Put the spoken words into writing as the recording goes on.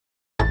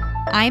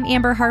I'm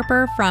Amber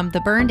Harper from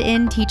the Burned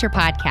In Teacher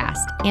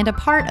Podcast and a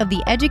part of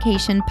the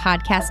Education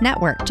Podcast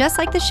Network, just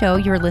like the show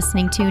you're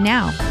listening to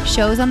now.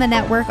 Shows on the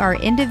network are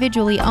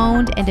individually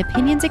owned and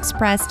opinions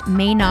expressed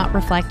may not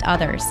reflect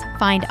others.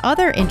 Find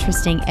other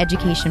interesting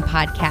education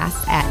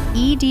podcasts at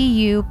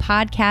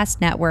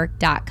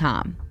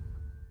edupodcastnetwork.com.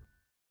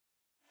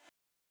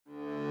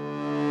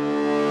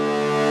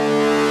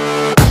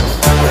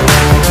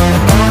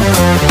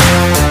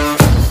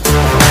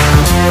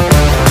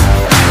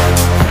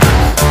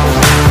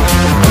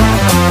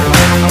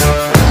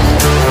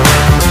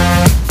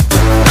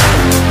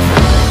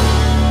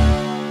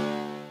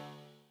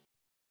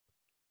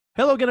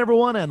 Hello again,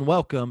 everyone, and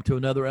welcome to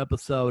another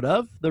episode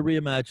of the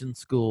Reimagined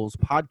Schools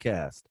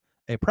Podcast,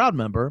 a proud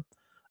member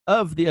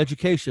of the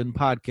Education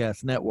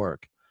Podcast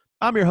Network.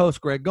 I'm your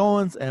host, Greg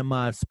Goins, and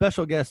my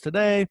special guest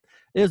today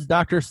is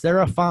Dr.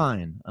 Sarah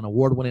Fine, an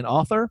award-winning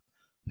author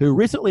who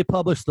recently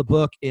published the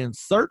book In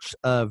Search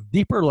of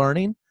Deeper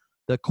Learning,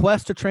 The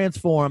Quest to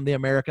Transform the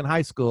American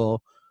High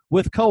School,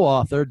 with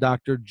co-author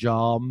Dr.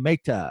 Jal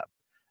Mehta.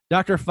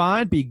 Dr.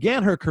 Fine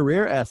began her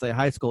career as a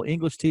high school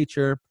English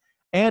teacher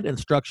and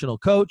instructional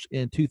coach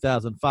in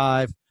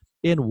 2005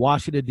 in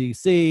Washington,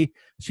 D.C.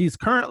 She's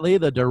currently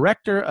the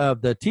director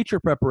of the teacher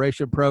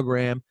preparation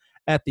program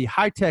at the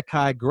High Tech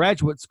High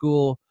Graduate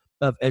School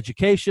of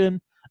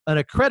Education, an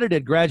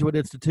accredited graduate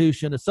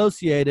institution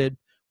associated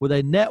with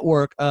a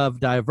network of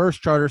diverse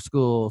charter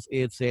schools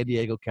in San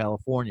Diego,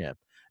 California.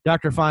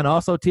 Dr. Fine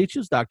also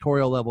teaches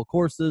doctoral level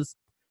courses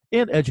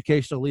in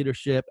educational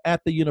leadership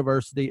at the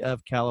University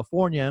of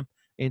California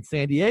in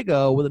San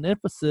Diego, with an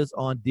emphasis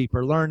on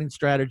deeper learning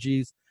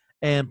strategies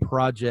and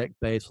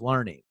project-based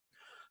learning.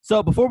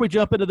 So before we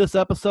jump into this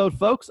episode,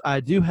 folks,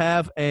 I do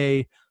have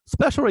a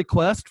special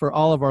request for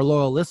all of our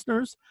loyal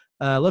listeners.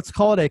 Let's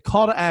call it a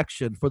call to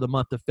action for the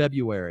month of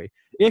February.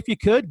 If you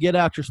could, get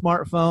out your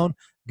smartphone,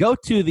 go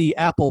to the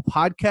Apple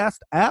Podcast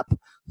app,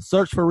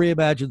 search for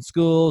Reimagined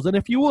Schools, and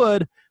if you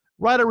would,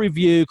 write a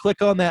review,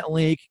 click on that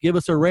link, give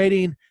us a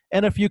rating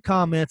and a few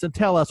comments, and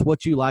tell us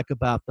what you like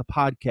about the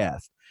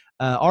podcast.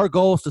 Our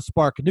goal is to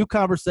spark new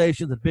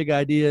conversations and big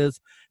ideas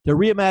to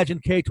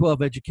reimagine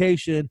K-12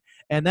 education,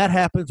 and that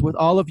happens with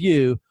all of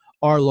you,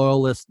 our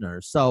loyal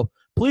listeners. So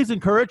please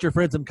encourage your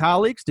friends and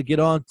colleagues to get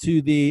on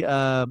to the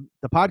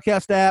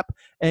podcast app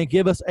and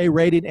give us a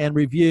rating and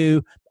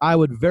review. I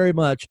would very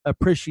much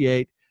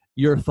appreciate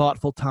your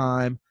thoughtful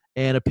time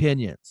and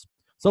opinions.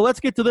 So let's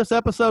get to this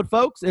episode,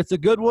 folks. It's a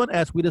good one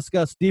as we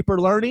discuss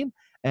deeper learning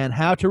and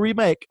how to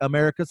remake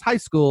America's high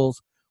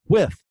schools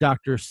with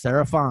Dr.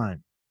 Sarah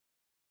Fine.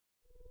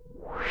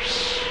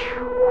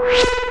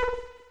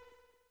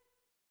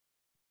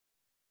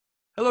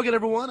 Hello again,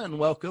 everyone, and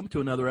welcome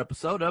to another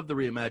episode of the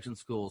Reimagined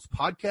Schools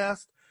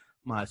Podcast.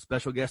 My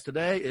special guest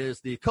today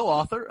is the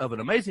co-author of an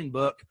amazing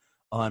book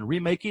on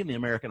remaking the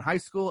American high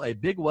school. A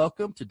big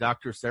welcome to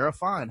Dr. Sarah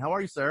Fine. How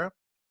are you, Sarah?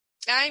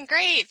 I'm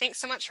great. Thanks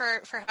so much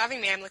for having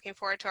me. I'm looking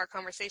forward to our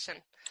conversation.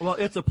 Well,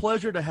 it's a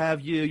pleasure to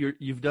have you.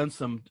 You've done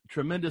some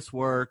tremendous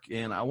work,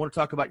 and I want to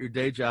talk about your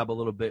day job a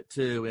little bit,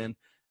 too, and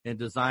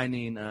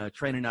designing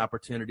training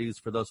opportunities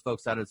for those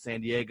folks out in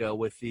San Diego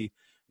with the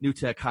New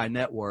Tech High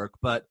Network.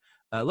 But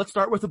let's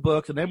start with the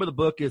book. The name of the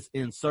book is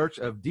In Search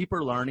of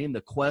Deeper Learning,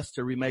 The Quest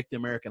to Remake the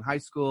American High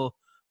School,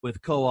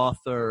 with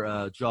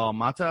co-author Jal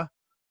Mehta.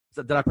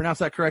 Did I pronounce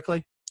that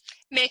correctly?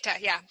 Mehta,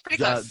 yeah,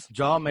 pretty close.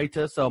 Jal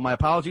Mehta. So my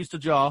apologies to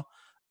Jal.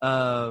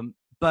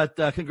 But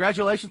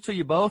congratulations to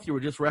you both. You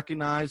were just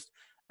recognized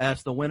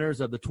as the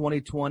winners of the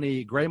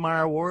 2020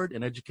 Grawemeyer Award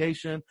in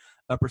Education,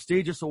 a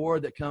prestigious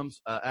award that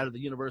comes out of the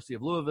University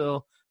of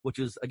Louisville, which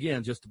is,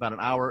 again, just about an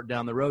hour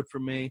down the road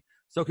from me.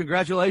 So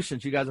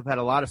congratulations. You guys have had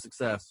a lot of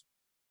success.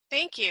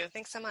 Thank you.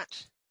 Thanks so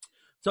much.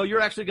 So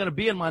you're actually going to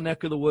be in my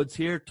neck of the woods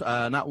here,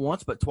 not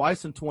once, but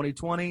twice in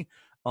 2020.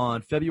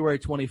 On February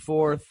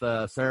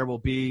 24th, Sarah will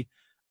be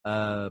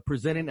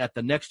presenting at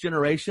the Next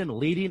Generation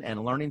Leading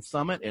and Learning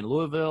Summit in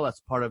Louisville.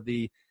 That's part of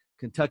the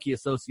Kentucky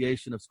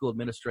Association of School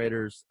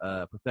Administrators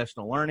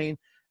Professional Learning.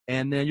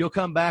 And then you'll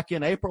come back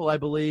in April, I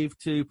believe,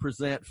 to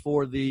present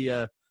for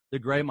the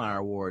Grawemeyer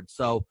Award.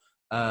 So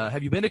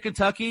have you been to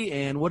Kentucky,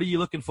 and what are you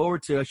looking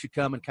forward to as you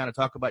come and kind of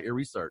talk about your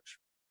research?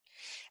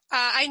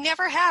 I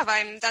never have.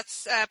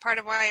 That's part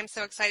of why I'm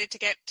so excited to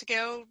get to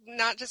go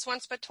not just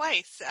once but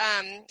twice.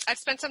 I've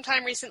spent some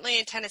time recently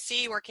in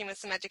Tennessee working with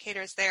some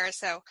educators there,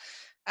 so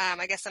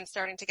I guess I'm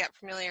starting to get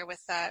familiar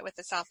with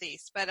the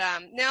Southeast. But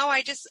no,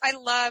 I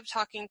love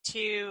talking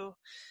to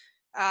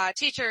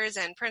teachers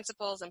and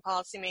principals and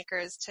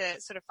policymakers to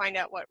sort of find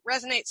out what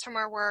resonates from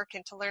our work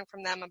and to learn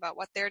from them about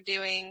what they're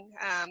doing.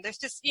 There's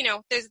just,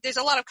 there's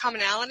a lot of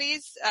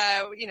commonalities.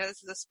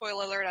 This is a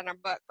spoiler alert on our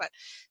book, but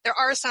there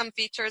are some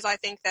features I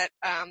think that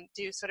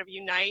do sort of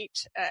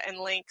unite and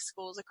link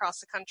schools across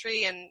the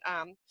country and,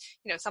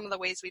 some of the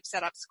ways we've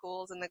set up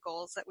schools and the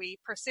goals that we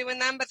pursue in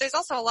them. But there's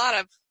also a lot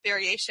of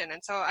variation.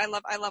 And so I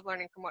love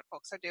learning from what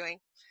folks are doing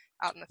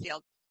out in the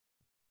field.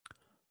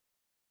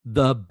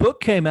 The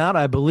book came out,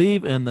 I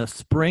believe, in the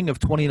spring of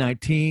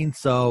 2019,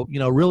 so,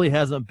 really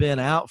hasn't been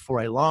out for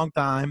a long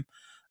time.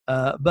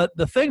 But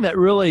the thing that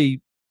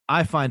really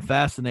I find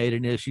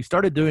fascinating is she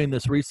started doing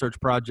this research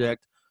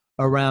project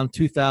around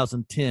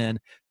 2010.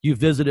 You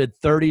visited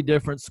 30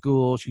 different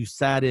schools. You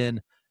sat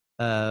in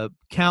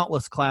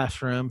countless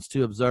classrooms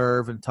to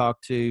observe and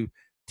talk to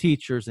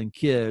teachers and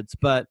kids.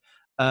 But,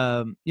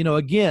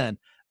 again,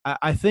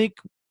 I think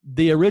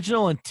the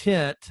original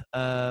intent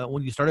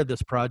when you started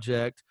this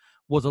project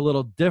was a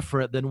little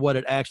different than what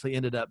it actually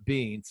ended up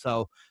being.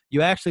 So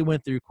you actually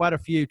went through quite a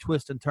few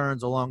twists and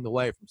turns along the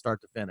way from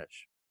start to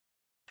finish.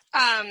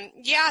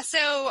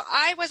 So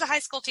I was a high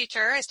school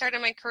teacher. I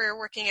started my career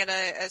working at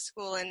a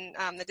school in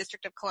the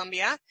District of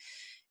Columbia.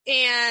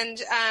 And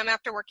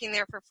after working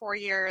there for 4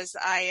 years,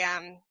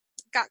 I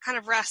got kind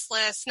of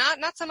restless,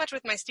 not so much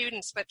with my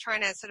students, but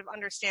trying to sort of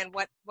understand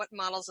what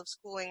models of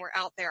schooling were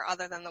out there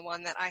other than the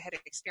one that I had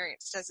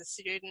experienced as a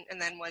student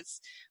and then was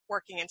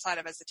working inside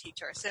of as a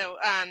teacher. So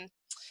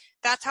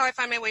that's how I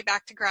found my way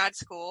back to grad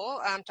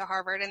school, to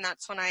Harvard, and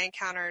that's when I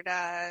encountered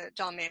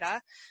John Maeda,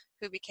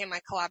 who became my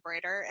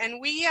collaborator. And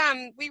we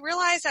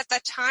realized at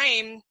that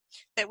time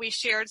that we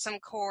shared some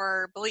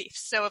core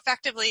beliefs. So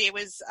effectively it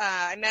was,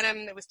 I met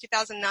him, it was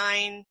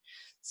 2009.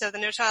 So the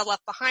No Child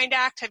Left Behind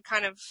Act had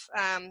kind of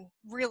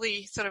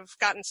really sort of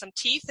gotten some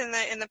teeth in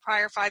the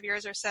prior 5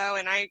 years or so,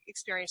 and I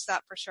experienced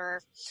that for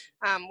sure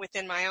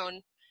within my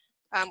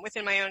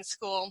own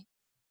school.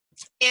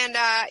 And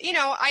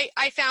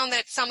I found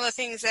that some of the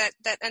things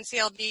that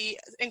NCLB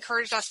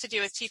encouraged us to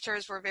do as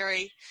teachers were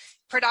very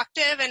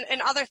productive,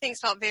 and other things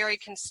felt very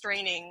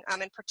constraining,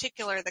 in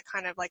particular the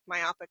kind of like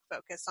myopic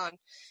focus on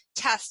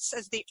tests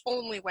as the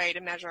only way to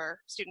measure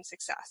student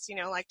success.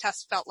 Like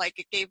tests felt like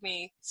it gave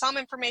me some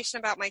information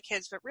about my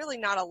kids, but really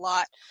not a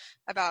lot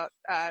about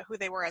who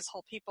they were as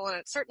whole people, and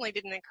it certainly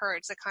didn't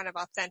encourage the kind of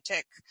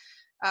authentic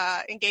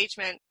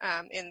engagement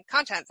in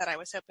content that I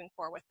was hoping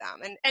for with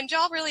them. And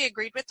Joel really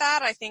agreed with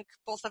that. I think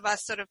both of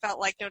us sort of felt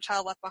like No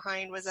Child Left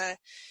Behind was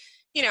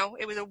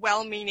it was a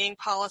well-meaning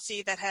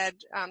policy that had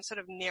sort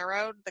of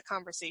narrowed the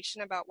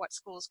conversation about what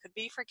schools could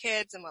be for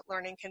kids and what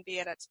learning can be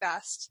at its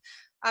best.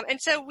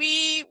 And so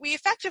we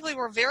effectively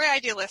were very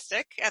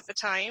idealistic at the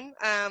time.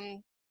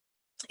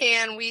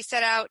 And we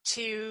set out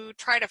to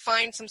try to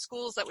find some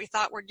schools that we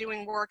thought were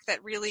doing work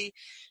that really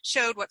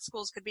showed what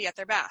schools could be at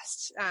their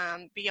best,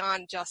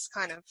 beyond just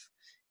kind of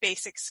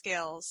basic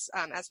skills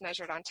as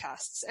measured on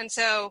tests. And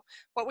so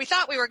what we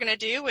thought we were going to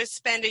do was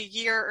spend a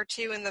year or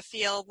two in the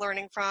field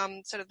learning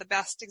from sort of the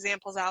best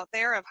examples out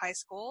there of high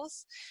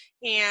schools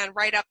and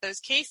write up those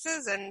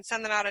cases and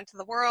send them out into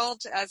the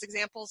world as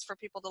examples for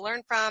people to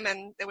learn from.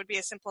 And it would be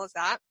as simple as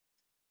that.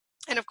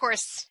 And of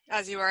course,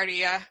 as you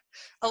already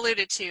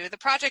alluded to, the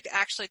project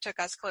actually took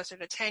us closer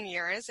to 10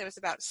 years. It was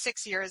about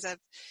 6 years of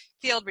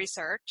field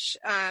research.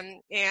 And,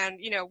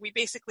 we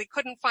basically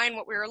couldn't find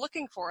what we were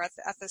looking for at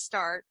the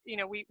start.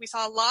 We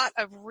saw a lot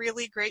of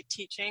really great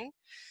teaching.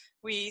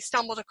 We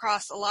stumbled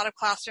across a lot of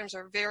classrooms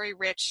where very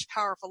rich,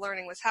 powerful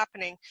learning was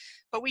happening.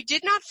 But we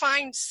did not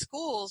find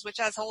schools, which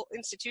as whole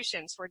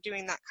institutions were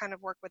doing that kind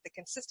of work with the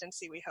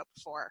consistency we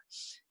hoped for.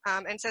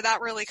 And so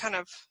that really kind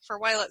of, for a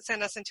while, it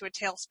sent us into a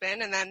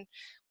tailspin. And then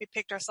we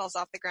picked ourselves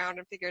off the ground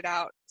and figured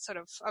out sort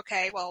of,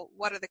 okay, well,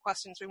 what are the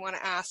questions we want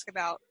to ask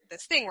about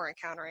this thing we're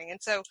encountering? And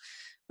so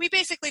we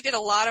basically did a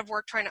lot of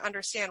work trying to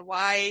understand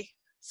why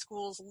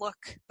schools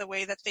look the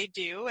way that they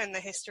do and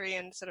the history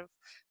and sort of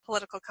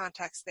political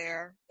context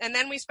there. And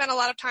then we spent a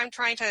lot of time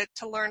trying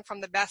to learn from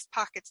the best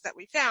pockets that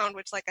we found,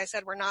 which, like I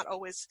said, were not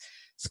always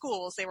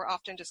schools. They were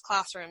often just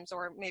classrooms,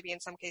 or maybe in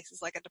some cases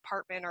like a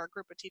department or a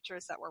group of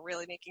teachers that were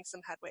really making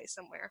some headway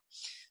somewhere.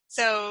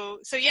 So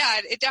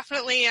yeah, it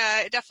definitely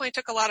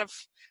took a lot of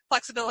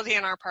flexibility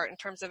on our part in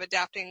terms of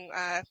adapting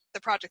the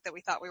project that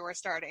we thought we were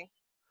starting.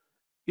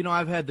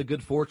 I've had the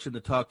good fortune to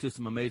talk to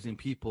some amazing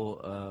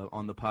people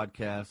on the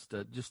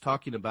podcast, just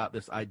talking about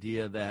this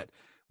idea that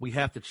we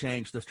have to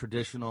change this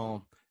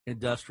traditional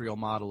industrial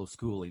model of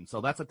schooling. So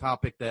that's a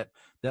topic that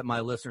my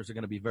listeners are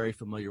going to be very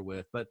familiar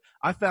with. But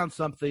I found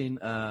something,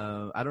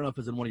 I don't know if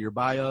it's in one of your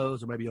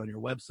bios or maybe on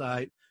your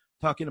website,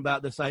 talking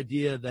about this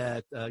idea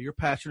that you're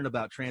passionate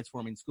about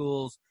transforming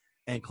schools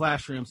and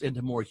classrooms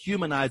into more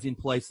humanizing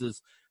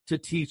places to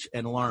teach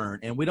and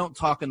learn. And we don't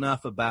talk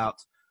enough about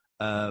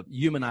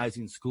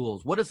humanizing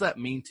schools. What does that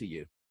mean to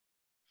you?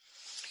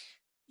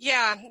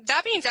 Yeah,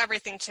 that means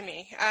everything to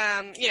me.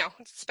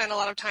 Spend a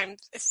lot of time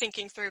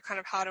thinking through kind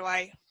of how do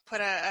I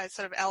put a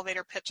sort of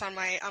elevator pitch on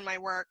my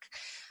work.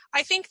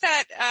 I think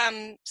that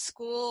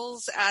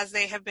schools, as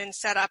they have been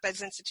set up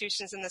as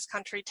institutions in this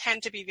country,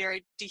 tend to be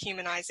very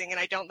dehumanizing, and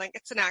I don't think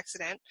it's an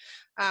accident.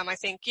 I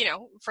think,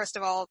 first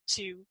of all,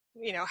 to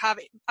have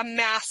a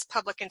mass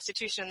public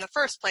institution in the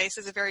first place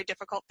is a very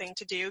difficult thing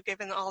to do,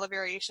 given all the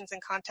variations in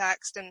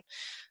context and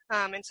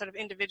sort of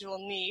individual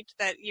need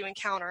that you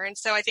encounter. And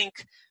so I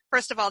think,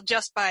 first of all,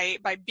 just by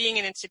being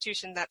an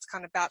institution that's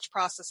kind of batch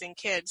processing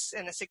kids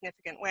in a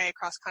significant way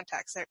across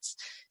contexts, it's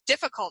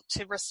difficult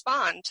to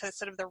respond to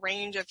sort of the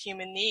range of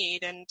human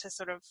need and to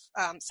sort of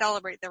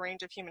celebrate the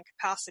range of human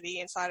capacity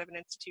inside of an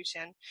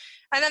institution.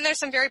 And then there's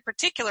some very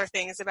particular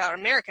things about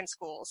American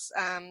schools.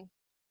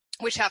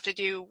 which have to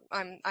do,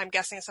 I'm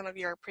guessing some of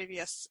your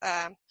previous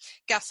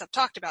guests have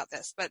talked about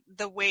this, but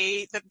the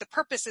way that the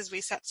purposes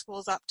we set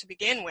schools up to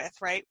begin with,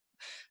 right,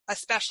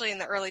 especially in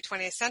the early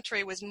 20th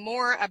century, was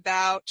more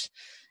about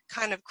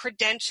kind of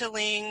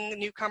credentialing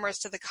newcomers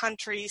to the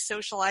country,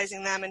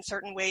 socializing them in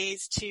certain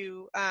ways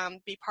to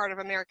be part of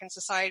American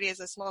society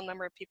as a small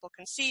number of people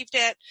conceived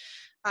it,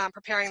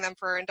 preparing them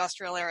for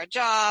industrial era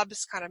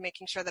jobs, kind of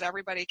making sure that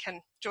everybody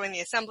can join the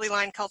assembly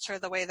line culture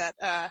the way that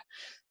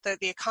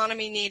the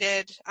economy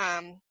needed.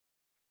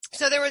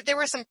 So there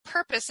were some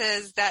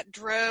purposes that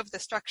drove the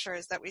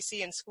structures that we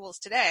see in schools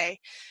today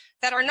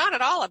that are not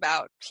at all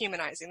about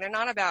humanizing. They're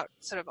not about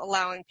sort of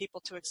allowing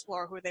people to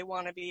explore who they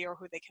want to be or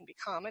who they can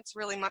become. It's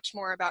really much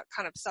more about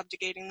kind of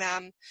subjugating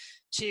them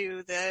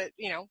to the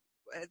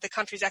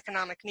country's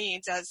economic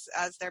needs as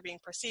they're being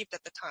perceived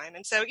at the time.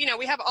 And so,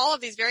 we have all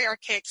of these very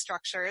archaic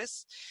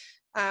structures.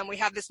 We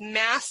have this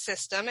mass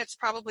system. It's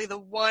probably the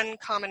one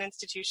common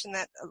institution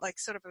that like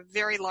sort of a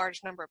very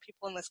large number of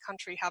people in this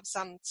country have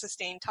some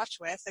sustained touch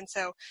with. And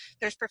so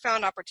there's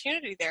profound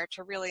opportunity there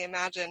to really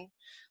imagine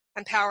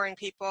empowering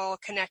people,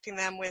 connecting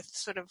them with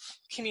sort of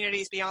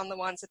communities beyond the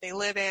ones that they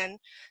live in.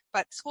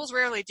 But schools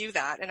rarely do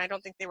that, and I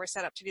don't think they were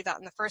set up to do that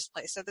in the first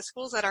place. So the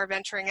schools that are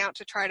venturing out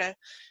to try to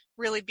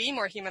really be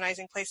more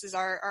humanizing places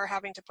are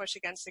having to push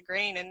against the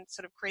grain and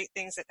sort of create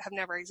things that have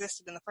never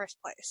existed in the first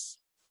place.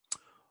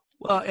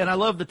 Well, and I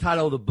love the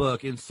title of the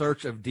book, In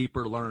Search of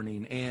Deeper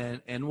Learning.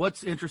 And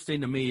what's interesting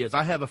to me is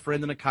I have a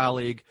friend and a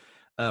colleague,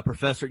 a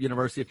professor at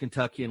University of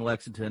Kentucky in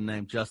Lexington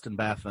named Justin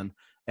Baffin,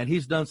 and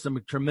he's done some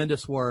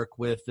tremendous work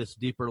with this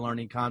deeper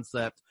learning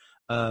concept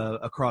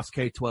across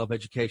K-12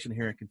 education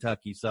here in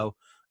Kentucky. So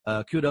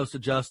kudos to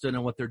Justin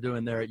and what they're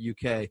doing there at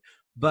UK.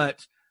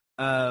 But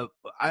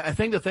I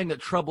think the thing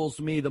that troubles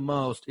me the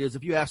most is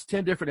if you ask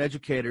 10 different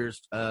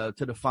educators to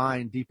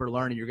define deeper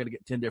learning, you're going to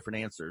get 10 different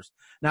answers.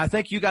 Now, I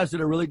think you guys did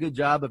a really good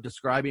job of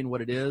describing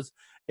what it is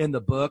in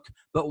the book,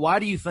 but why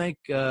do you think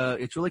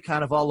it's really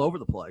kind of all over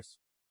the place?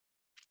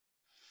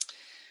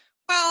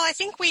 Well, I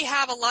think we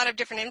have a lot of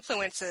different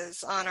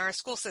influences on our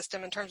school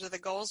system in terms of the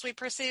goals we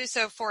pursue.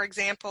 So, for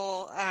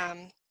example,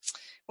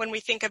 when we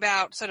think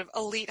about sort of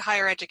elite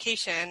higher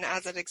education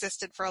as it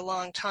existed for a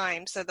long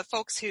time, so the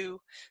folks who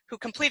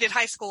completed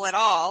high school at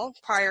all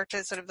prior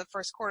to sort of the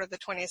first quarter of the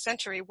 20th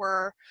century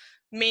were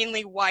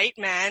mainly white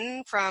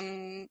men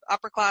from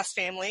upper class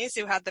families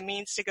who had the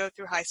means to go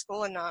through high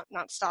school and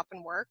not stop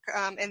and work.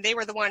 And they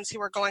were the ones who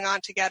were going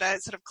on to get a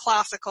sort of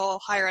classical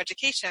higher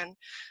education.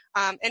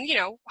 And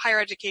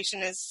higher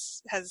education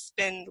has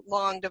been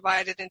long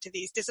divided into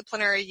these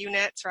disciplinary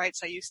units, right?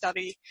 So you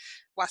study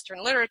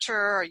Western literature,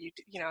 or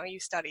you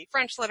study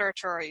French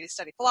literature, or you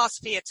study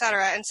philosophy, et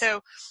cetera. And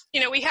so,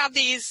 we have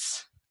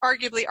these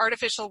arguably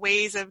artificial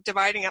ways of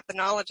dividing up the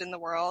knowledge in the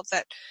world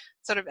that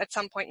sort of at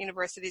some point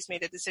universities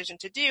made a decision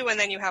to do. And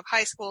then you have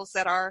high schools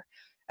that are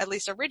at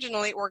least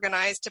originally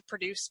organized to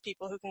produce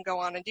people who can go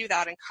on and do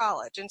that in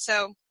college. And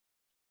so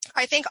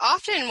I think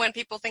often when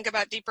people think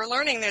about deeper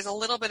learning, there's a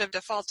little bit of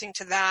defaulting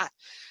to that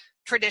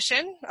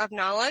tradition of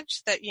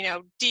knowledge that,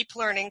 deep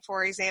learning,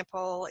 for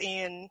example,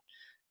 in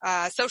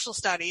social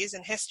studies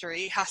and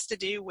history has to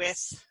do with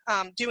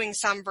doing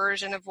some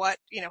version of what,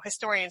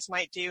 historians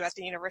might do at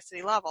the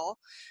university level,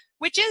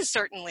 which is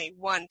certainly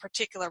one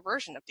particular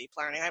version of deep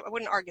learning. I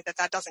wouldn't argue that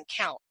that doesn't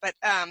count, but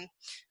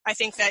I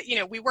think that,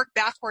 we work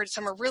backwards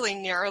from a really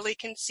narrowly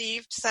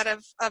conceived set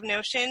of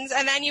notions.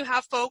 And then you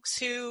have folks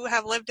who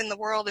have lived in the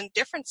world in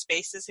different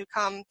spaces who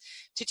come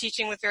to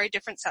teaching with very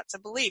different sets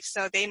of beliefs.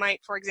 So they might,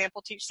 for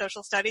example, teach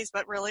social studies,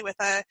 but really with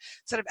a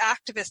sort of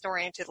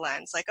activist-oriented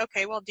lens. Like,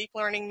 okay, well, deep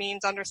learning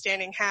means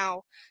understanding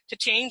how to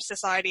change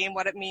society and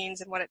what it means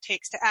and what it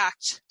takes to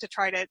act to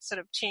try to sort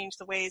of change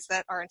the ways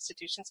that our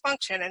institutions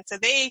function. And so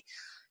they,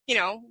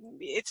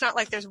 it's not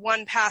like there's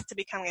one path to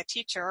becoming a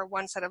teacher or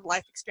one set of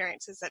life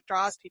experiences that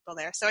draws people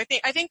there. So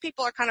I think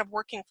people are kind of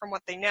working from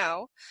what they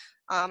know.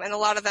 And a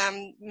lot of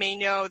them may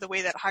know the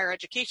way that higher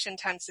education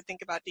tends to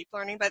think about deep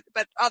learning,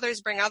 but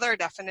others bring other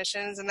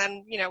definitions. And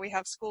then, we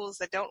have schools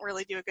that don't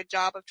really do a good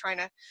job of trying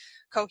to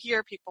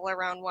cohere people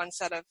around one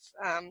set of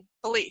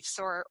beliefs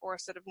or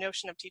sort of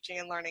notion of teaching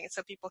and learning. And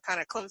so people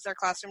kind of close their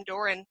classroom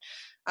door and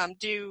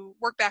do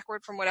work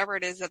backward from whatever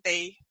it is that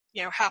they,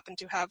 happen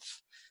to have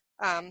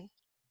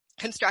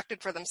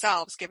constructed for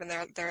themselves given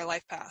their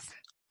life path.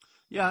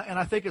 Yeah, and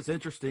I think it's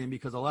interesting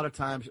because a lot of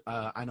times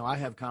I know I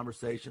have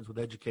conversations with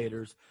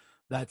educators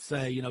that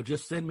say,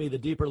 just send me the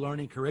deeper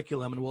learning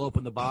curriculum and we'll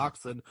open the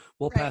box and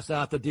we'll pass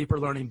out the deeper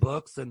learning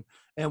books and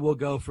we'll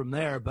go from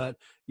there. But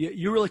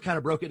you really kind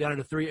of broke it down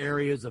into three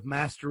areas of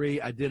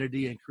mastery,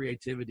 identity, and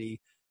creativity.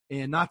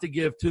 And not to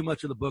give too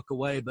much of the book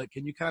away, but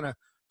can you kind of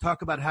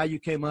talk about how you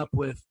came up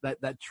with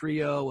that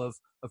trio of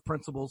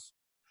principles?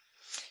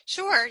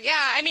 Sure.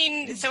 Yeah. I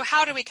mean, so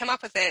how do we come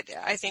up with it?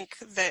 I think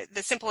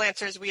the simple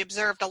answer is we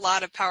observed a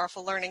lot of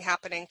powerful learning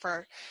happening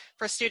for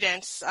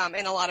students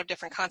in a lot of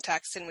different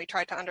contexts, and we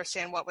tried to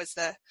understand what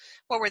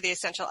were the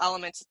essential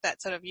elements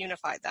that sort of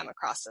unified them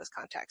across those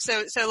contexts.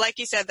 So like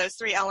you said, those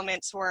three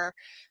elements were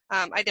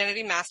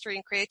identity, mastery,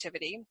 and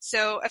creativity.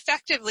 So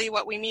effectively,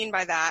 what we mean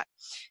by that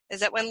is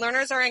that when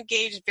learners are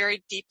engaged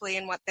very deeply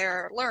in what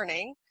they're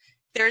learning,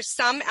 there's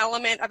some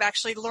element of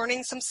actually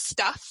learning some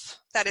stuff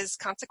that is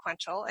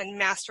consequential and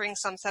mastering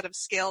some set of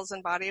skills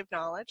and body of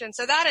knowledge. And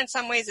so that in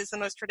some ways is the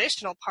most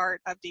traditional part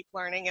of deep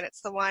learning. And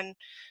it's the one,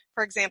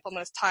 for example,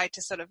 most tied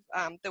to sort of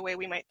the way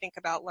we might think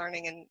about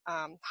learning in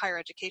higher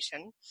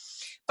education.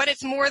 But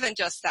it's more than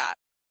just that.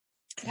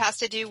 It has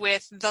to do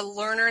with the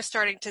learner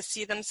starting to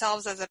see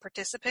themselves as a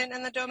participant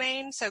in the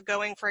domain. So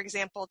going, for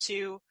example,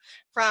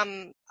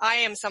 from I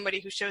am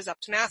somebody who shows up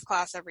to math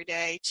class every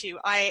day to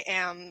I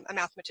am a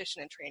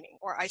mathematician in training,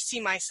 or I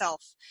see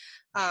myself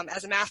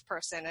as a math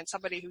person and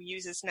somebody who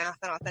uses math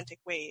in authentic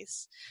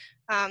ways.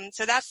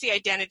 So that's the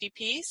identity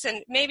piece,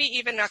 and maybe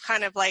even a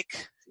kind of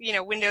like,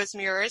 Windows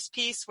mirrors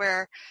piece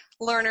where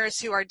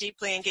learners who are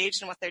deeply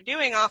engaged in what they're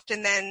doing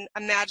often then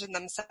imagine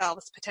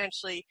themselves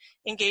potentially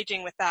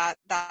engaging with that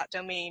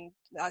domain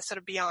sort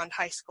of beyond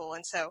high school.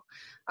 And so,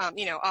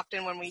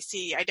 often when we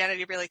see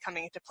identity really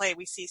coming into play,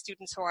 we see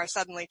students who are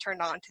suddenly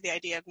turned on to the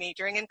idea of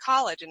majoring in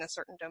college in a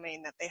certain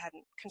domain that they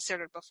hadn't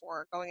considered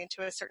before, going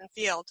into a certain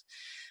field.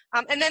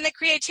 And then the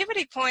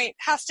creativity point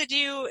has to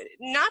do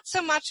not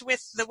so much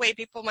with the way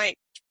people might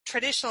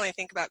traditionally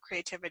think about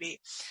creativity.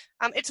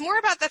 It's more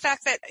about the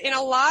fact that in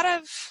a lot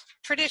of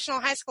traditional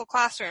high school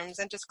classrooms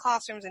and just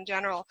classrooms in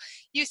general,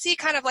 you see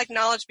kind of like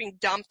knowledge being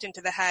dumped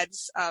into the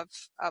heads of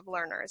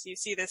learners. You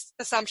see this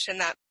assumption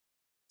that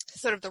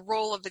sort of the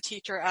role of the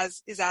teacher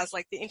as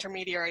like the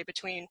intermediary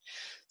between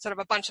sort of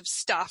a bunch of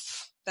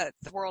stuff that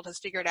the world has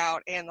figured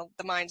out and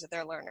the minds of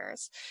their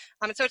learners.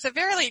 And so it's a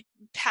very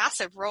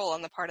passive role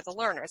on the part of the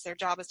learners. Their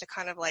job is to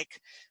kind of like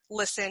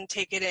listen,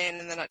 take it in,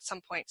 and then at some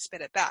point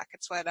spit it back.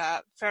 It's what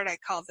Faraday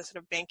called the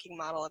sort of banking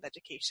model of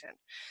education.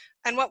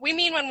 And what we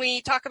mean when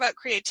we talk about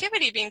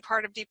creativity being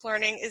part of deep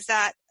learning is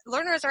that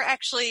learners are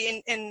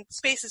actually in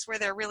spaces where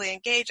they're really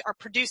engaged are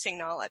producing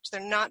knowledge. They're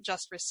not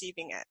just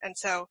receiving it. And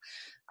so,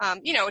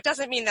 it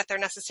doesn't mean that they're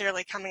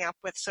necessarily coming up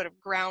with sort of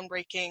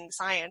groundbreaking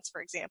science,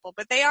 for example,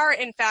 but they are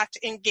in fact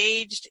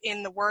engaged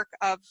in the work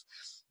of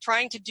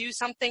trying to do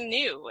something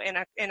new in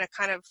a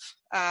kind of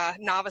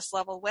novice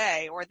level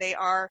way, or they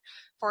are,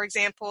 for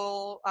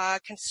example,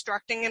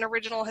 constructing an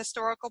original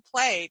historical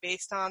play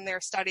based on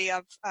their study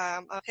of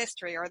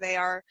history, or they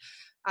are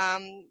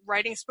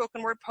writing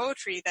spoken word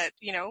poetry that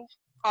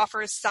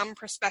offers some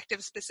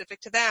perspective specific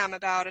to them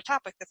about a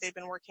topic that they've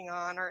been working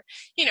on, or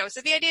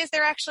so the idea is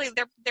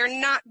they're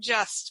not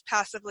just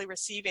passively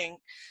receiving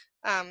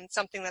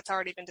something that's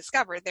already been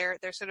discovered. They're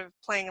sort of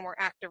playing a more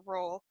active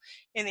role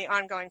in the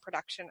ongoing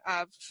production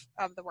of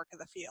the work of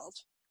the field.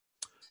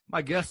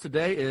 My guest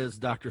today is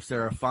Dr.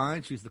 Sarah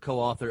Fine. She's the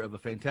co-author of a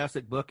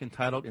fantastic book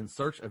entitled In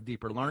Search of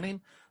Deeper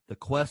Learning, The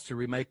Quest to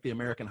Remake the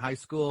American High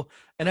School.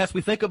 And as we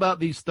think about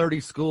these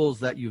 30 schools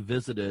that you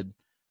visited,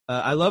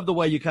 I love the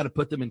way you kind of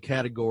put them in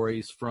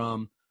categories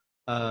from,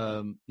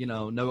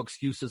 No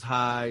Excuses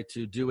High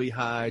to Dewey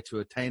High to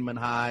Attainment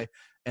High.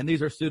 And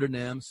these are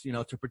pseudonyms,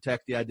 to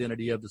protect the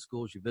identity of the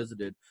schools you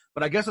visited.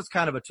 But I guess it's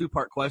kind of a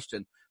two-part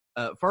question.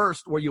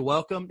 First, were you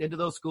welcomed into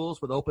those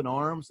schools with open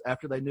arms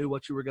after they knew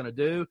what you were going to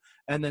do?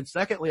 And then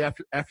secondly,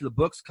 after the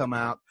books come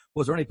out,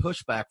 was there any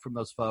pushback from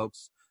those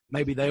folks?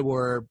 Maybe they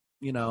were,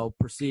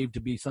 perceived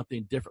to be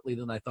something differently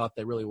than they thought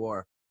they really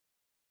were.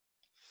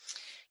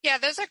 Yeah,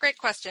 those are great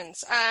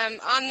questions.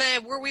 On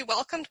the were we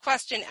welcomed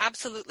question,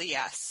 absolutely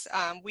yes.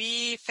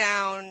 We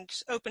found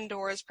open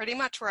doors pretty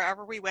much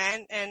wherever we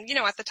went. And,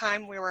 at the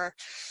time we were,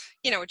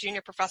 a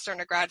junior professor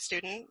and a grad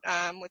student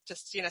with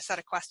just, a set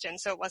of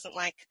questions. So it wasn't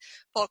like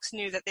folks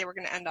knew that they were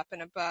going to end up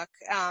in a book.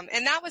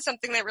 And that was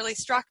something that really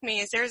struck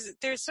me is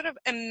there's sort of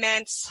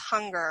immense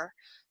hunger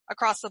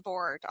across the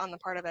board on the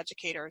part of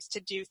educators to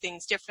do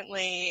things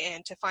differently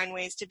and to find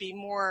ways to be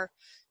more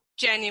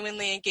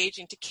genuinely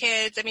engaging to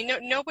kids. I mean,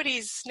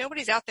 nobody's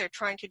out there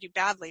trying to do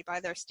badly by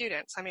their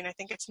students. I mean, I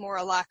think it's more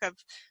a lack of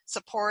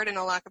support and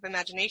a lack of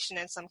imagination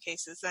in some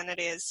cases than it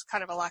is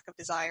kind of a lack of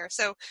desire.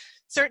 So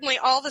certainly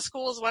all the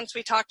schools, once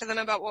we talked to them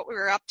about what we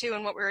were up to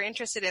and what we were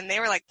interested in,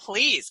 they were like,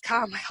 please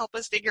come help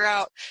us figure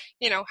out,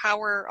 how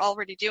we're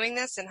already doing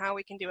this and how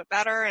we can do it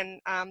better.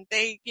 And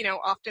they,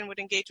 often would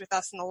engage with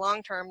us in the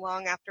long term,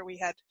 long after we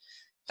had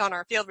done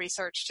our field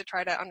research to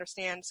try to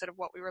understand sort of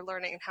what we were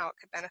learning and how it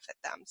could benefit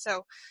them.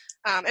 So,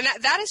 and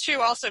that is true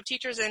also of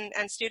teachers and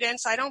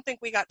students. I don't think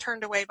we got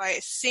turned away by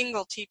a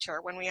single teacher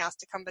when we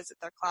asked to come visit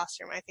their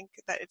classroom. I think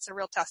that it's a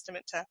real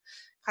testament to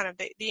kind of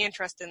the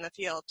interest in the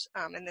field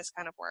in this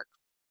kind of work.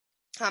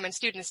 And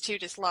students too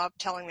just love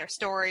telling their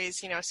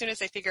stories. As soon as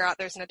they figure out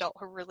there's an adult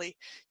who really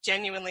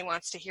genuinely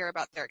wants to hear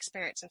about their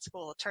experience in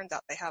school, it turns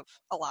out they have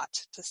a lot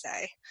to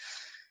say.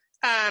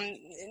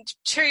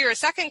 To your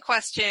second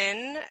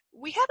question,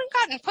 we haven't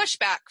gotten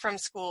pushback from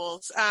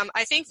schools.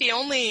 I think the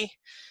only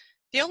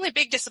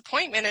big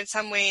disappointment in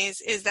some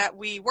ways is that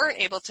we weren't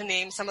able to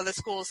name some of the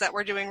schools that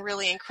were doing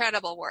really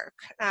incredible work.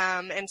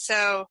 And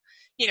so,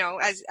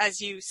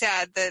 as you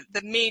said,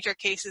 the major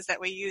cases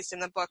that we used in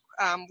the book,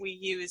 we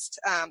used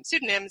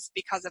pseudonyms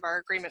because of our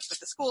agreements with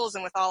the schools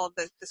and with all of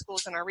the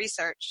schools in our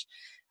research.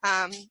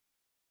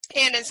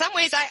 And in some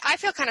ways, I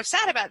feel kind of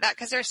sad about that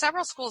because there are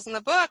several schools in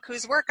the book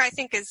whose work I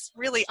think is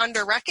really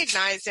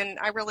under-recognized, and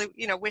I really,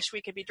 wish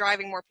we could be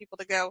driving more people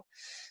to go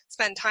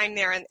spend time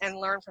there and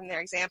learn from their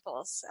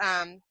examples.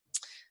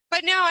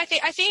 But no, I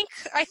think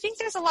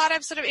there's a lot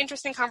of sort of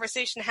interesting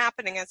conversation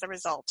happening as a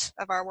result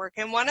of our work.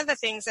 And one of the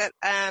things that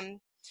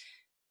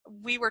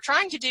we were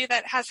trying to do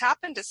that has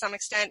happened to some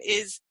extent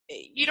is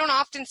you don't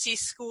often see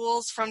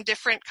schools from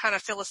different kind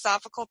of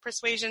philosophical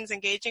persuasions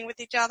engaging with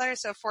each other.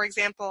 So, for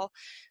example,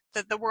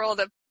 the world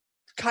of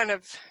kind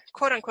of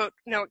quote unquote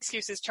no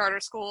excuses charter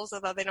schools,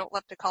 although they don't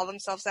love to call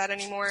themselves that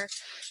anymore,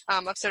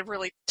 of sort of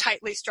really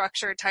tightly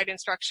structured, tight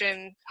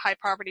instruction, high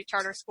poverty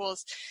charter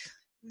schools.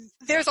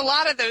 There's a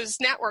lot of those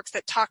networks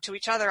that talk to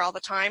each other all the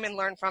time and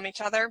learn from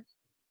each other,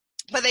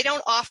 but they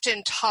don't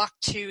often talk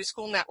to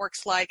school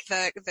networks like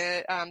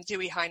the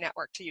Dewey High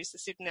Network, to use the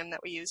pseudonym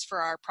that we use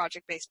for our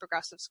project-based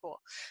progressive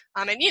school.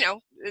 And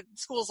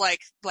schools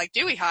like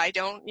Dewey High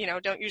don't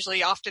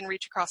usually often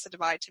reach across the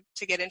divide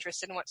to get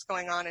interested in what's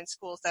going on in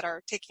schools that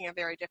are taking a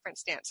very different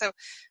stance. So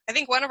I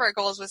think one of our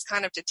goals was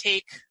kind of to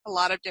take a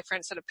lot of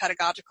different sort of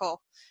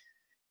pedagogical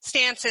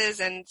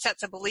stances and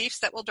sets of beliefs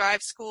that will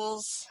drive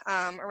schools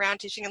around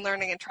teaching and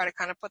learning and try to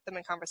kind of put them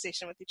in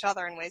conversation with each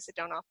other in ways that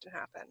don't often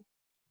happen.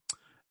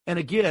 And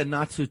again,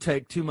 not to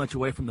take too much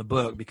away from the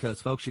book,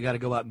 because folks, you got to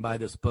go out and buy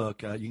this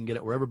book. You can get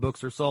it wherever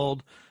books are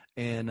sold,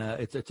 and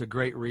it's a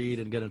great read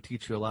and going to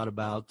teach you a lot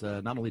about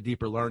not only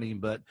deeper learning,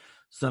 but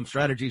some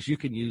strategies you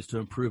can use to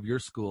improve your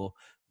school.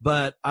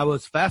 But I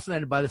was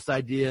fascinated by this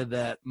idea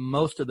that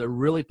most of the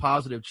really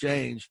positive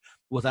change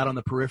was out on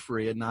the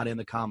periphery and not in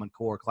the Common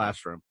Core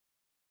classroom.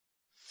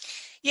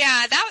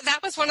 Yeah, that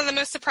was one of the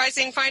most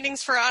surprising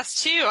findings for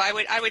us too.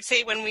 I would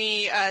say when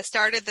we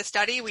started the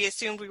study, we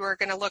assumed we were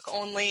going to look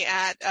only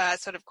at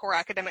sort of core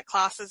academic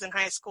classes in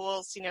high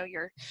schools,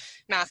 your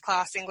math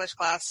class, English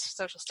class,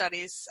 social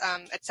studies,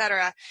 et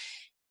cetera.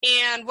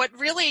 And what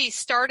really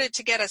started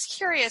to get us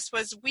curious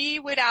was we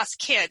would ask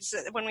kids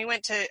when we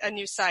went to a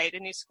new site, a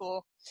new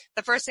school.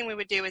 The first thing we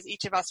would do is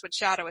each of us would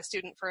shadow a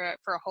student for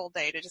a whole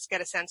day to just get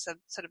a sense of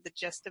sort of the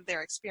gist of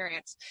their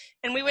experience.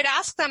 And we would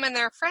ask them and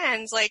their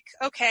friends, like,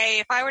 okay,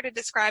 if I were to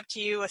describe to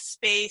you a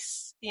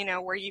space,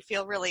 where you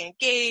feel really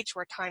engaged,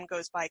 where time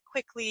goes by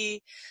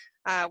quickly,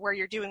 where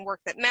you're doing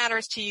work that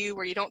matters to you,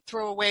 where you don't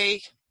throw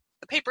away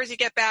the papers you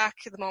get back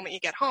the moment you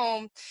get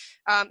home,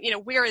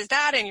 where is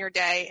that in your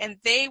day? And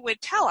they would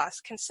tell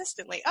us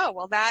consistently, oh,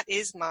 well, that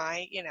is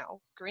my,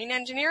 green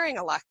engineering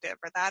elective,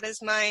 or that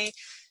is my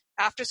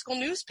after school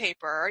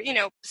newspaper,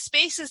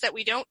 spaces that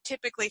we don't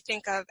typically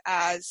think of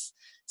as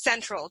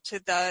central to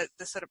the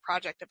sort of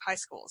project of high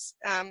schools.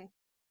 And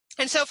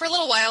so for a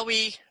little while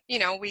we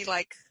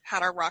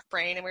had our rock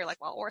brain and we were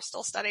like, well, we're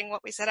still studying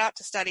what we set out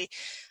to study.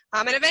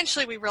 And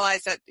eventually we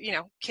realized that,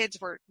 kids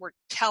were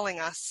telling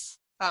us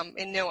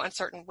in no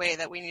uncertain way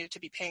that we needed to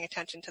be paying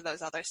attention to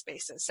those other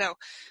spaces. So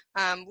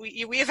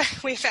we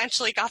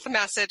eventually got the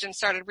message and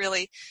started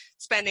really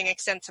spending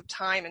extensive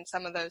time in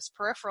some of those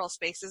peripheral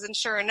spaces. And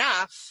sure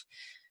enough,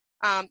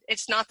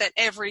 it's not that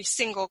every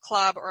single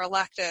club or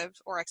elective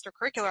or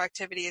extracurricular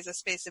activity is a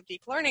space of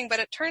deep learning, but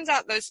it turns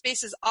out those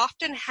spaces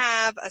often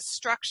have a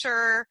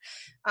structure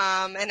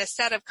and a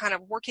set of kind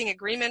of working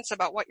agreements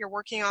about what you're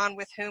working on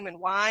with whom and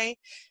why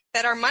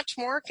that are much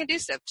more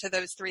conducive to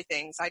those three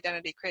things,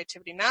 identity,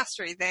 creativity,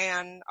 mastery,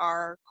 than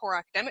our core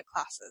academic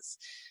classes.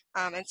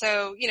 And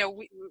so,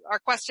 our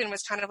question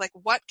was kind of like,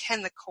 what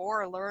can the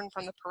core learn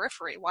from the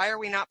periphery? Why are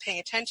we not paying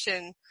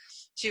attention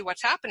to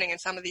what's happening in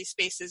some of these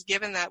spaces,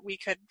 given that we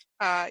could,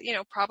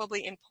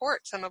 probably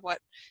import some of what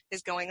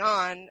is going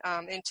on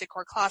into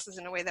core classes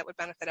in a way that would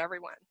benefit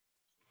everyone?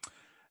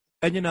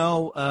 And,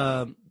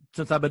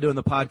 since I've been doing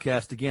the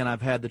podcast, again,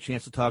 I've had the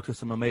chance to talk to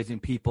some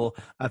amazing people.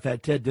 I've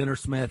had Ted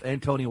Dintersmith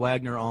and Tony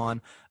Wagner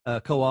on,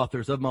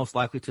 co-authors of Most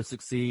Likely to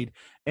Succeed.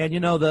 And,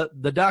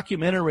 the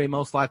documentary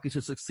Most Likely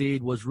to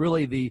Succeed was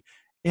really the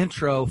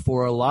intro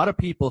for a lot of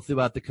people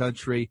throughout the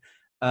country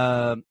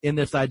in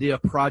this idea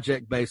of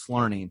project-based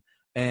learning.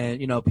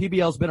 And,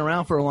 PBL's been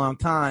around for a long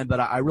time,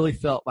 but I really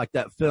felt like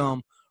that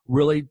film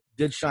really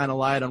did shine a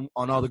light on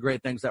all the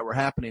great things that were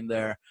happening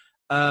there.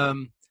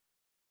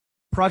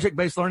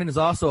 Project-based learning is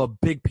also a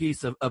big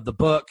piece of the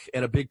book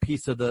and a big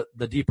piece of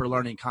the deeper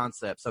learning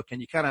concept. So can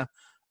you kind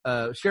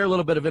of share a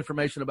little bit of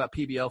information about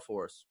PBL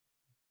for us?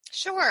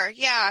 Sure.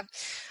 Yeah.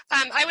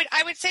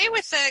 I would say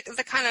with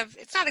the kind of,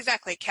 it's not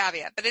exactly a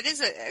caveat, but it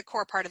is a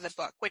core part of the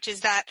book, which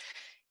is that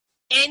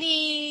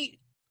any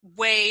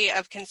way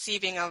of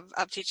conceiving of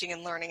teaching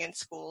and learning in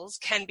schools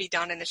can be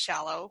done in a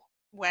shallow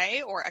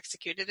way or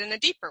executed in a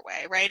deeper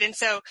way, right? And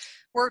so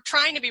we're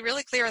trying to be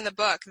really clear in the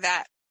book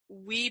that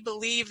we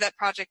believe that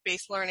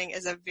project-based learning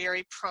is a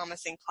very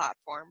promising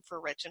platform for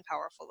rich and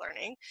powerful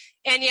learning.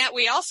 And yet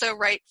we also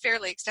write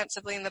fairly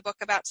extensively in the book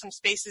about some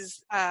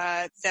spaces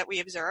that we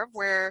observe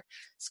where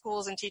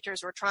schools and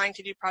teachers were trying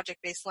to do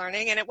project-based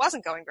learning, and it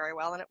wasn't going very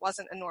well, and it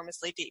wasn't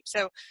enormously deep.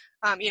 So,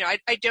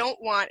 I don't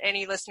want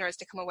any listeners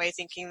to come away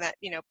thinking that,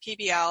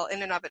 PBL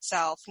in and of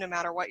itself, no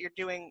matter what you're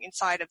doing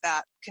inside of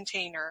that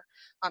container,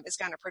 is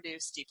going to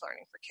produce deep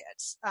learning for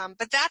kids.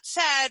 But that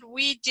said,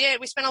 we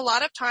spent a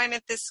lot of time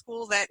at this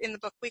school that in the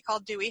book we call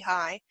Dewey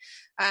High,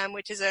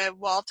 which is a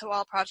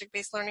wall-to-wall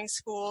project-based learning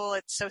school.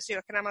 It's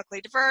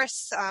socioeconomically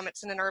diverse.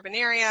 It's in an urban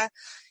area.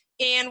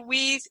 And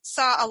we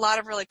saw a lot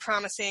of really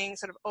promising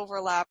sort of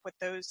overlap with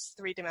those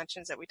three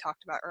dimensions that we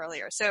talked about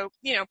earlier. So,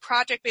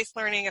 project-based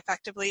learning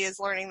effectively is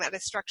learning that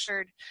is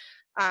structured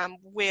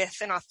with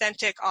an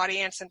authentic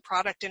audience and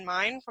product in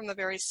mind from the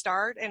very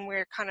start, and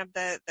where kind of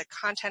the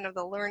content of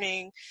the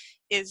learning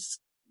is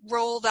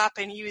rolled up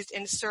and used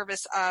in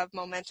service of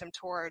momentum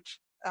toward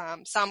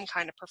some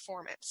kind of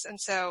performance. And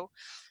so,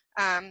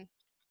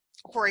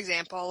 for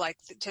example, like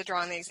to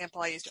draw on the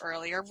example I used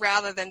earlier,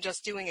 rather than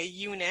just doing a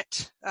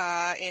unit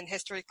in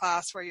history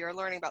class where you're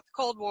learning about the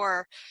Cold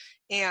War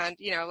and,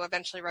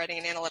 eventually writing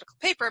an analytical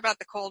paper about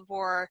the Cold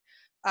War,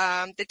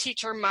 the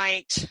teacher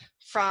might,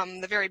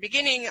 from the very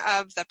beginning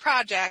of the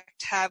project,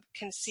 have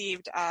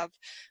conceived of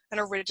an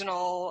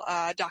original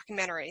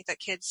documentary that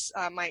kids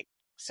might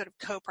sort of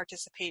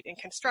co-participate in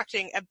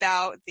constructing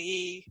about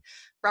the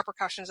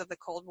repercussions of the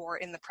Cold War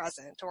in the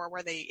present, or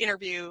where they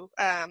interview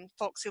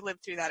folks who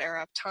lived through that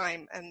era of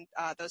time, and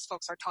those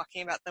folks are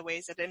talking about the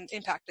ways it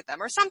impacted them,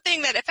 or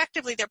something that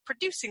effectively they're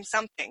producing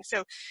something.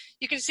 So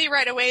you can see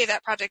right away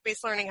that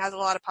project-based learning has a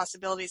lot of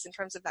possibilities in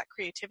terms of that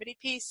creativity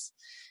piece,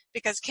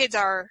 because kids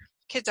are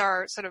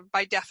sort of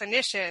by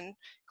definition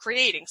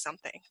creating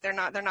something. They're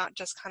not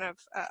just kind of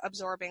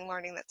absorbing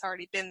learning that's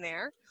already been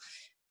there.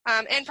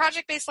 And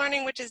project-based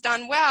learning, which is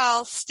done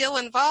well, still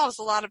involves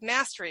a lot of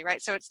mastery, right?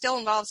 So it still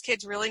involves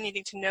kids really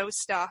needing to know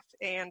stuff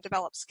and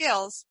develop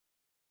skills,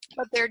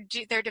 but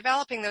they're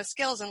developing those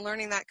skills and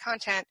learning that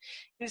content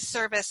in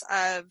service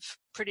of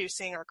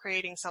producing or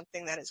creating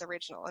something that is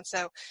original. And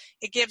so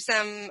it gives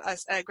them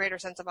a greater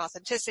sense of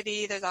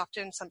authenticity. There's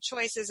often some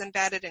choices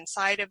embedded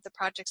inside of the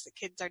projects that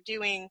kids are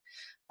doing.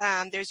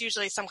 There's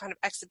usually some kind of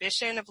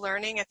exhibition of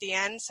learning at the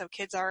end, so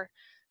kids are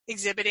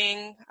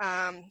exhibiting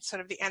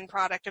sort of the end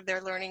product of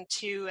their learning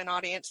to an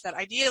audience that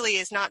ideally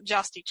is not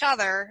just each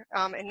other,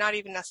 and not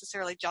even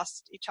necessarily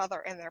just each other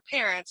and their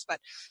parents, but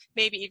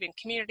maybe even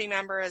community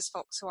members,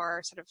 folks who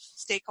are sort of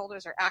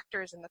stakeholders or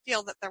actors in the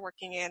field that they're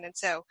working in. And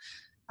so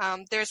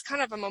there's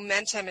kind of a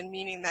momentum and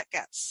meaning that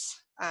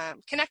gets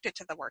connected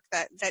to the work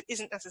that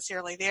isn't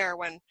necessarily there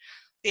when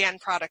the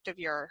end product of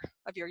your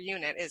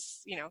unit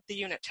is, the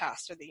unit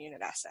test or the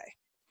unit essay.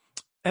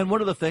 And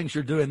one of the things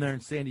you're doing there in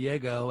San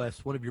Diego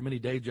as one of your many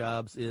day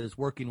jobs is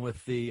working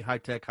with the High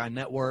Tech High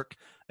Network,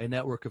 a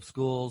network of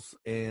schools,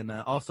 and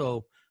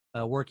also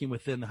working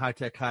within the High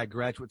Tech High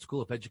Graduate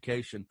School of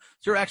Education.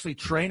 So you're actually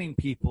training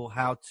people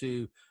how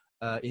to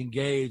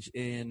engage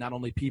in not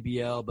only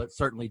PBL, but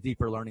certainly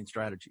deeper learning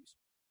strategies.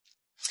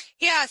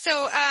 Yeah,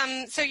 so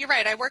you're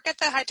right. I work at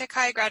the High Tech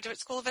High Graduate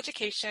School of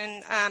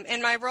Education,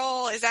 and my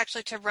role is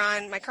actually to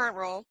run my current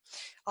role,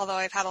 although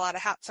I've had a lot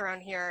of hats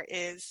around here,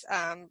 is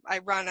I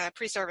run a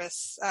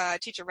pre-service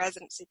teacher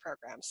residency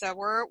program. So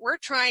we're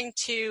trying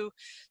to,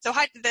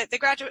 the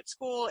graduate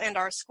school and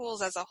our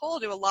schools as a whole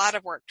do a lot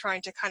of work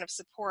trying to kind of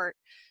support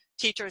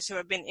teachers who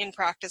have been in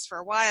practice for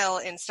a while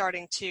in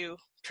starting to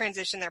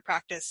transition their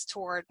practice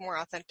toward more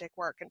authentic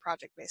work and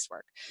project-based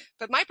work.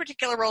 But my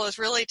particular role is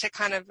really to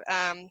kind of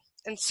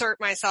insert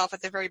myself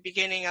at the very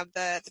beginning of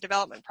the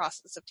development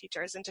process of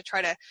teachers, and to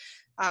try to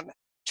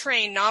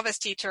train novice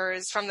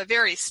teachers from the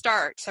very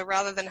start. So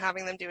rather than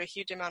having them do a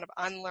huge amount of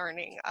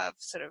unlearning of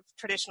sort of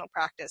traditional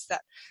practice,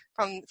 that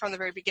from the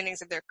very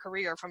beginnings of their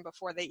career, from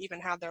before they even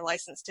have their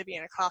license to be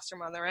in a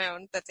classroom on their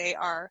own, that they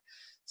are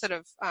sort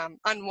of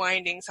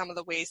unwinding some of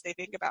the ways they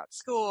think about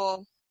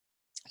school.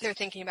 They're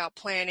thinking about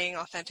planning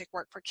authentic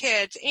work for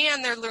kids,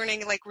 and they're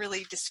learning like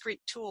really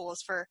discrete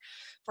tools for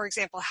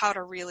example, how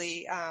to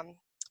really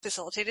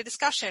facilitate a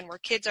discussion where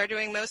kids are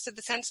doing most of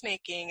the sense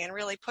making, and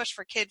really push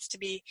for kids to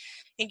be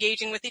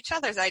engaging with each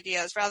other's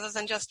ideas rather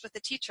than just with the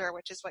teacher,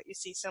 which is what you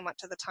see so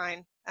much of the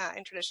time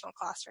in traditional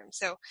classrooms.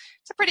 So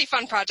it's a pretty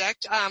fun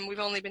project. We've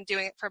only been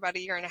doing it for about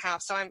a year and a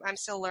half, so I'm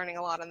still learning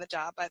a lot on the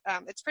job, but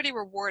it's pretty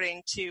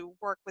rewarding to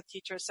work with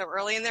teachers so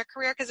early in their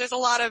career, because there's a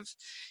lot of,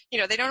 they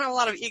don't have a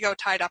lot of ego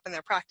tied up in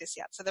their practice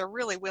yet, so they're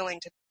really willing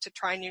to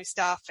try new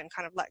stuff and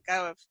kind of let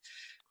go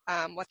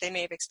of what they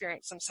may have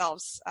experienced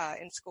themselves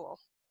in school.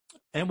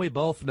 And we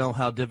both know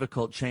how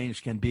difficult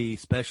change can be,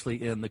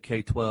 especially in the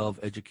K-12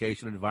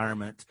 education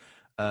environment.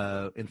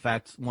 In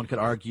fact, one could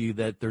argue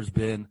that there's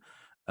been,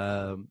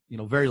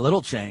 very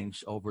little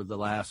change over the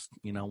last,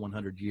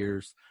 100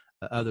 years,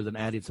 other than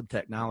adding some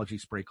technology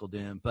sprinkled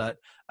in. But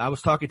I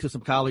was talking to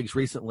some colleagues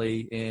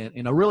recently,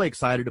 and really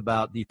excited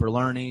about deeper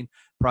learning,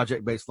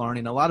 project-based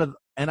learning.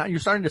 And you're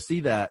starting to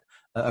see that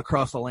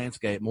across the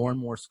landscape. More and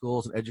more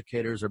schools and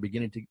educators are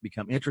beginning to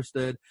become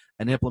interested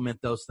and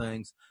implement those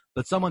things.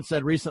 But someone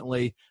said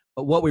recently,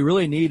 what we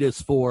really need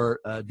is for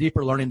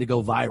deeper learning to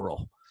go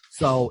viral.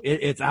 So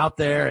it's out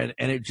there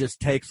and it just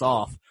takes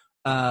off.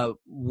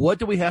 What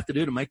do we have to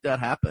do to make that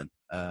happen?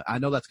 I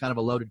know that's kind of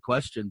a loaded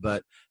question,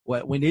 but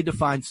we need to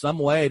find some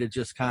way to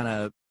just kind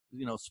of,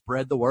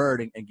 spread the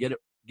word and get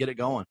it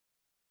going.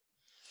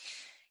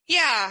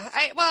 Yeah,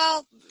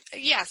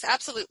 yes,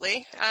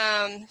 absolutely.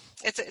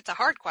 It's a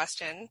hard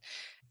question.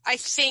 I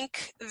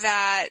think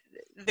that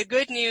the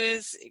good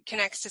news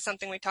connects to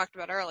something we talked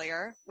about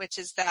earlier, which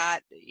is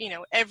that,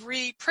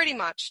 pretty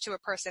much to a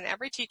person,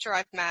 every teacher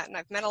I've met, and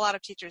I've met a lot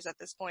of teachers at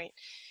this point,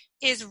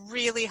 is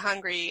really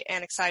hungry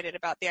and excited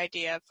about the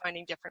idea of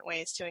finding different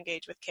ways to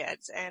engage with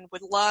kids and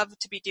would love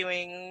to be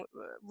doing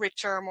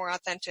richer, more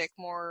authentic,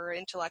 more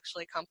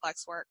intellectually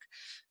complex work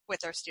with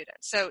their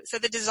students. So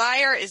the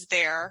desire is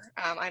there.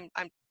 I'm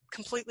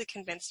completely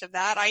convinced of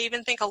that. I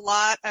even think a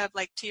lot of,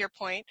 to your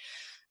point,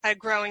 a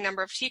growing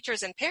number of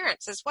teachers and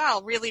parents as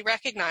well really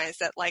recognize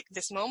that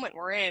this moment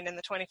we're in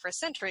the 21st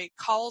century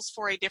calls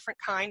for a different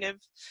kind of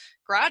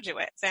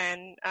graduate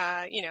than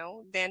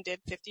did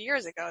 50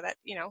 years ago. That,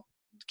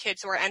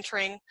 kids who are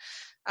entering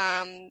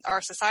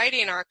our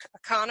society and our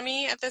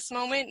economy at this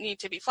moment need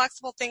to be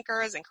flexible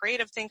thinkers and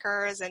creative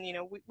thinkers. And,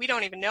 we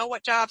don't even know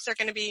what jobs are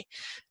going to be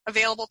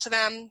available to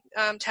them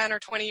 10 or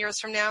 20 years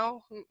from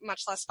now,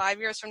 much less 5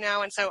 years from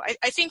now. And so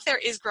I think there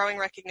is growing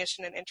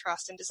recognition and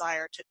interest and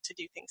desire to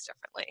do things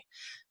differently.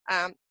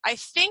 I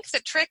think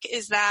the trick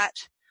is that,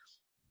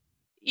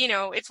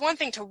 it's one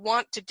thing to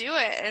want to do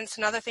it, and it's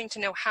another thing to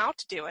know how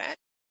to do it.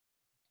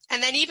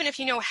 And then even if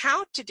you know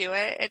how to do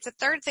it, it's a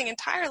third thing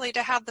entirely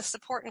to have the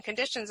support and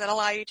conditions that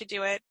allow you to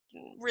do it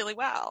really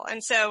well. And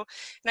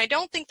I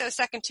don't think those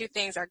second two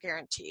things are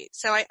guaranteed.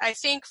 So I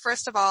think,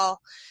 first of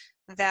all,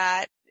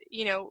 that,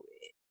 you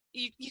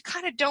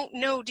kind of don't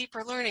know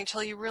deeper learning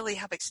until you really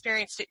have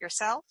experienced it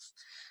yourself.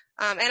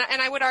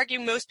 And I would argue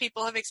most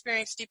people have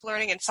experienced deep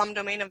learning in some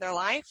domain of their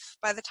life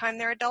by the time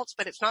they're adults,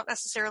 but it's not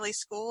necessarily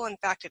school. In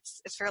fact,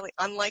 it's fairly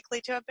unlikely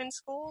to have been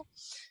school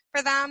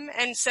for them.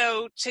 And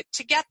so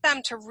to get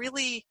them to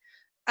really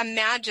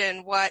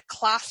imagine what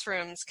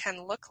classrooms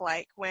can look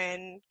like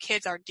when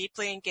kids are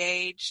deeply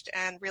engaged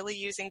and really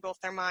using both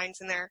their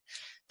minds and their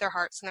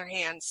hearts and their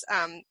hands,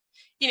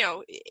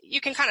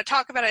 you can kind of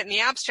talk about it in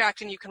the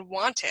abstract and you can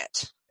want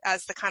it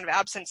as the kind of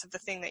absence of the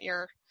thing that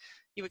you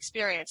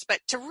experience. But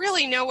to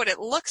really know what it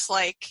looks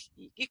like,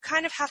 you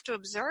kind of have to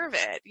observe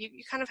it.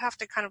 You kind of have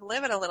to kind of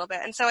live it a little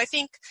bit. And so I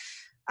think,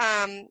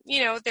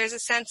 there's a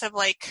sense of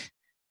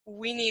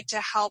we need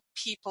to help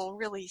people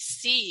really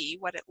see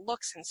what it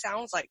looks and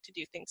sounds like to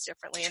do things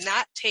differently. And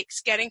that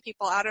takes getting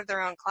people out of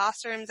their own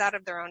classrooms, out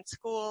of their own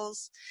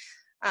schools,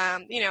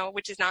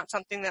 which is not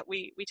something that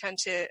we tend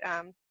to,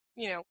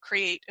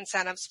 create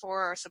incentives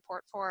for or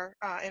support for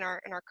in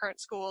our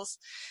current schools.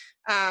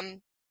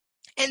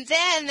 And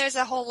then there's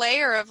a whole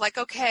layer of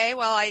okay,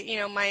 well,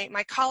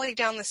 my colleague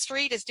down the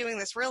street is doing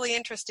this really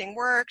interesting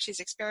work. She's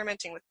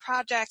experimenting with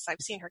projects.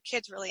 I've seen her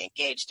kids really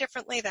engage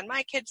differently than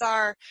my kids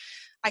are.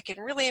 I can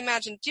really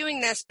imagine doing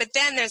this. But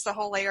then there's the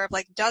whole layer of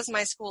does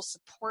my school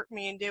support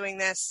me in doing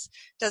this?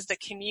 Is the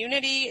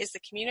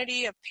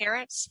community of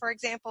parents, for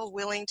example,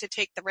 willing to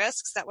take the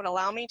risks that would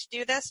allow me to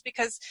do this?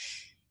 Because,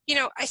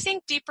 I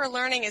think deeper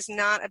learning is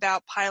not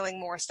about piling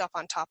more stuff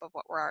on top of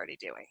what we're already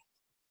doing.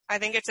 I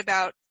think it's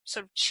about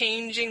sort of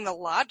changing the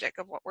logic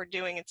of what we're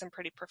doing in some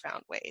pretty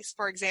profound ways.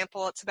 For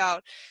example, it's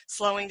about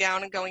slowing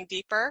down and going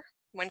deeper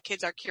when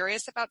kids are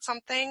curious about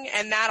something.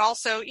 And that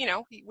also,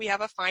 we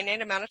have a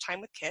finite amount of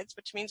time with kids,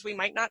 which means we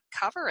might not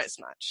cover as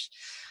much.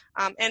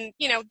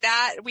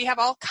 That we have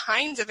all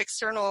kinds of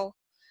external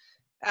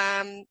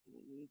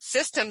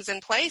systems in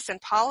place and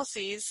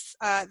policies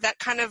that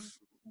kind of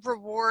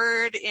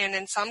reward and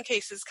in some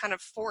cases kind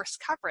of force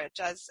coverage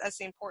as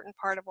the important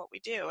part of what we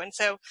do. And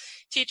so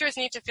teachers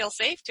need to feel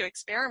safe to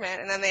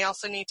experiment, and then they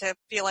also need to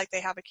feel like they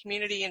have a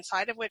community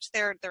inside of which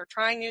they're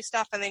trying new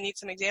stuff, and they need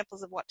some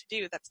examples of what to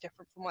do that's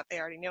different from what they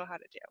already know how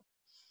to do.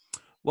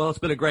 Well, it's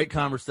been a great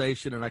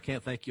conversation, and I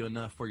can't thank you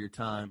enough for your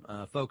time.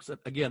 Folks,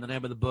 again, the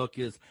name of the book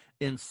is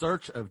In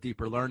Search of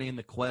Deeper Learning,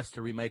 The Quest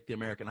to Remake the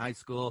American High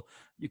School.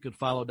 You can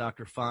follow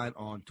Dr. Fine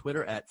on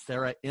Twitter at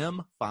Sarah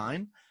M.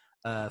 Fine.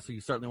 So you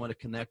certainly want to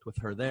connect with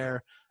her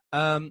there.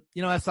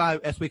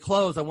 As we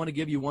close, I want to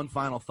give you one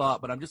final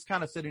thought, but I'm just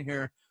kind of sitting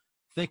here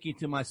thinking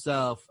to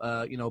myself,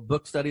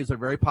 book studies are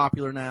very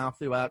popular now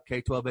throughout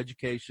K-12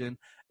 education.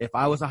 If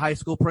I was a high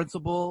school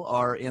principal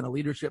or in a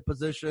leadership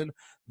position,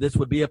 this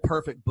would be a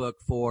perfect book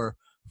for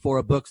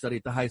a book study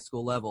at the high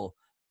school level.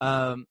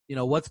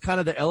 What's kind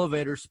of the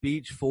elevator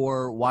speech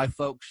for why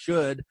folks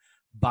should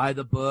buy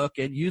the book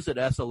and use it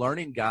as a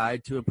learning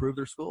guide to improve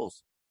their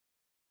schools?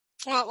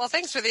 Well,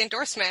 thanks for the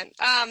endorsement.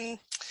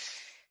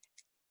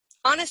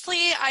 Honestly,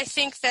 I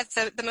think that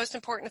the most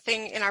important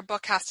thing in our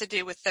book has to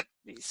do with the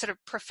sort of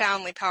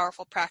profoundly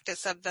powerful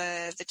practice of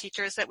the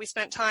teachers that we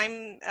spent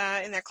time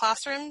in their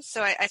classrooms.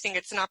 So I think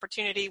it's an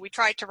opportunity. We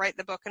tried to write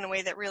the book in a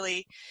way that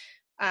really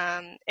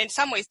in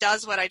some ways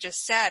does what I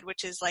just said,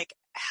 which is like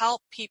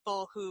help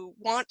people who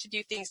want to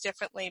do things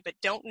differently but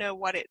don't know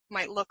what it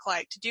might look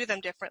like to do them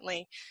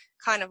differently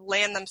kind of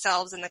land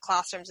themselves in the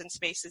classrooms and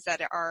spaces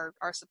that are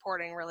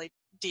supporting really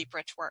deep,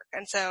 rich work.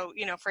 And so,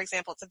 for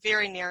example, it's a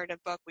very narrative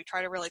book. We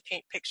try to really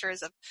paint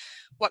pictures of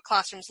what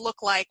classrooms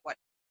look like, what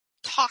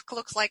talk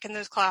looks like in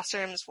those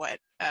classrooms, what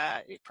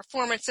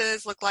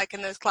performances look like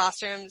in those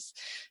classrooms,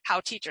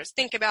 how teachers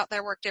think about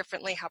their work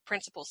differently, how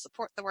principals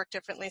support the work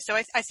differently. So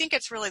I think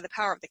it's really the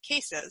power of the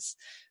cases,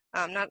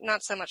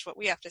 not so much what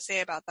we have to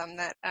say about them,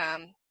 that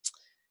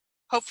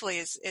hopefully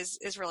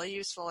is really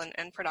useful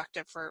and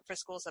productive for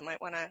schools that might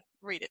want to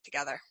read it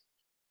together.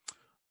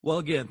 Well,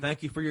 again,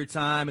 thank you for your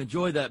time.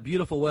 Enjoy that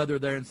beautiful weather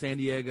there in San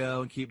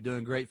Diego and keep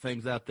doing great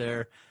things out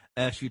there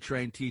as you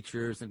train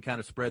teachers and kind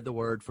of spread the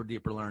word for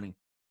deeper learning.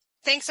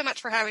 Thanks so much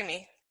for having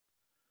me.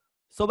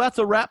 So that's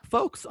a wrap,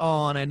 folks,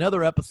 on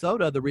another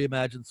episode of the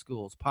Reimagine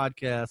Schools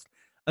podcast.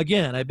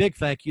 Again, a big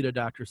thank you to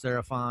Dr.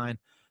 Sarah Fine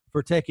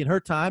for taking her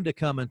time to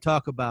come and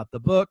talk about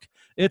the book.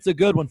 It's a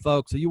good one,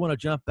 folks. So you want to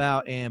jump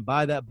out and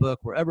buy that book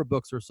wherever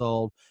books are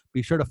sold.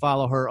 Be sure to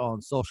follow her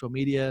on social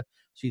media.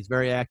 She's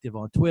very active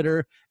on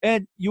Twitter.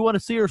 And you want to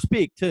see her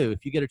speak, too.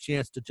 If you get a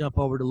chance to jump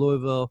over to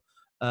Louisville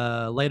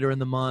later in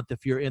the month,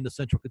 if you're in the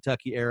Central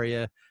Kentucky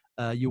area,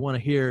 you want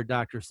to hear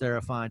Dr.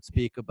 Sarah Fine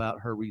speak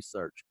about her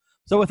research.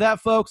 So with that,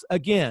 folks,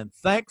 again,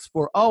 thanks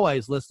for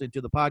always listening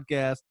to the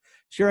podcast,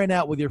 sharing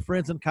out with your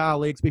friends and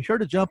colleagues. Be sure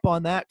to jump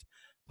on that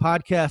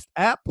podcast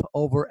app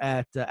over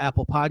at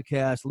Apple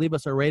Podcasts. Leave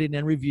us a rating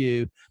and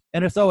review.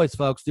 And as always,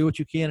 folks, do what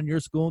you can in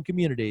your school and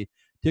community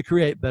to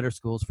create better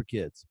schools for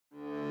kids.